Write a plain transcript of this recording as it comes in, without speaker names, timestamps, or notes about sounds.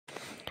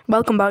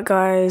Welcome back,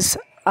 guys.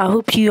 I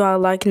hope you are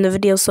liking the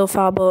video so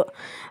far, but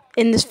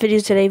in this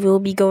video today we will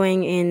be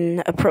going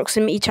in a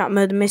proximity chat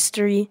murder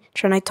mystery,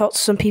 trying to talk to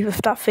some people.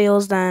 If that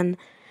fails, then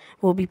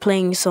we'll be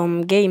playing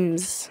some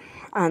games,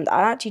 and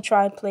I actually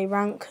tried to play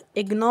rank.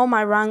 Ignore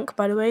my rank,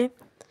 by the way.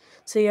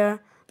 So yeah,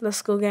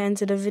 let's go get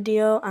into the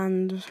video,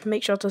 and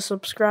make sure to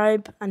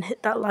subscribe and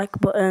hit that like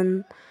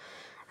button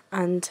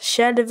and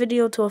share the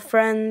video to a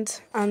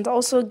friend, and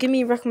also give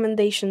me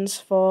recommendations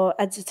for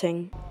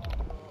editing.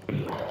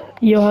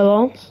 Yo,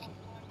 hello?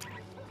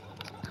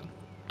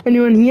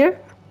 Anyone here?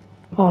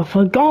 Oh, I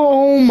forgot.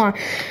 Oh my.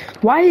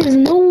 Why does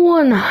no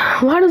one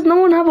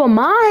have a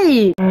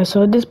mic? Alright,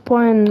 so at this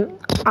point,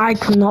 I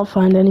could not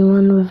find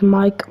anyone with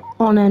mic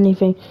on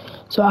anything.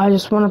 So I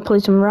just want to play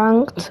some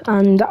ranked,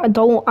 and I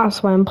don't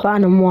ask why I'm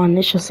platinum 1.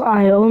 It's just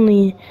I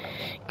only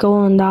go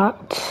on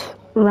that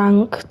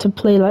rank to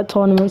play like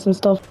tournaments and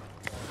stuff.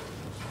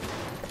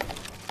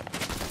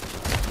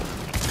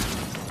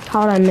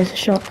 How did I miss a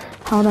shot?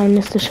 How did I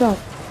miss the shot?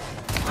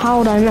 How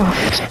would I know?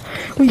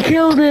 We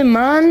killed him,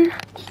 man!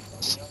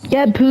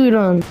 Get pooed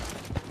on.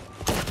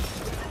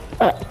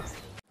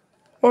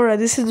 Alright,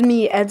 this is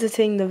me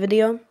editing the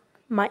video.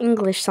 My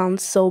English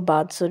sounds so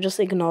bad, so just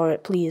ignore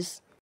it,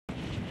 please.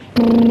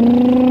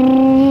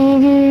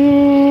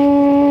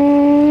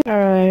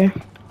 Alright.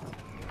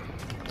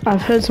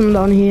 I've heard someone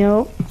down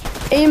here.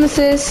 Aim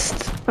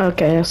assist!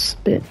 Okay, that's a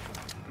bit.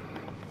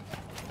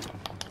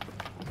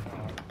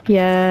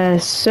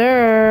 Yes,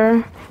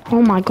 sir!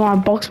 Oh my god,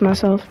 I boxed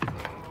myself.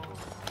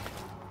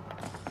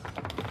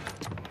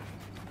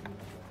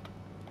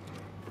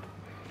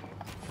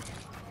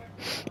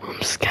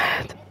 I'm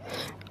scared.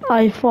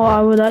 I thought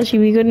I would actually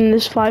be good in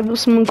this fight, but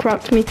someone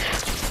cracked me.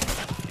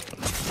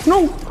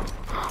 No!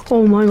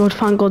 Oh my god,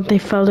 thank god they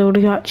fell. They would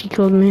have actually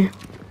killed me.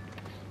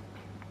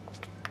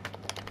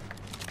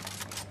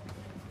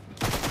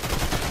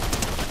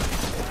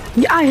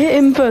 Yeah, I hit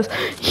him first.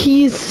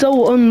 He is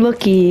so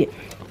unlucky.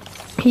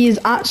 He is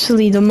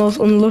actually the most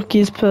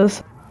unluckiest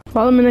person.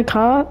 While I'm in the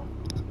car,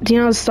 do you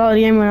know at the start of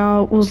the game when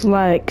I was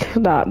like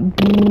that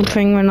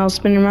thing when I was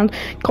spinning around?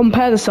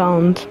 Compare the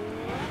sound.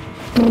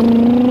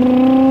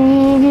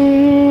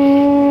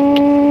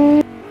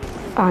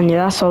 And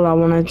yeah, that's all I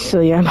wanted to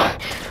say. Yeah.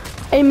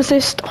 Aim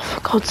assist. Oh,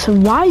 for God's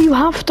sake, why you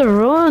have to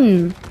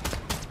run?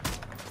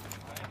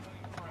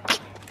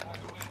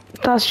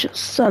 That's just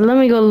sad. Let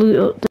me go loot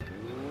up.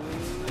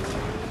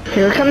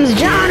 Here comes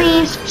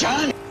Johnny.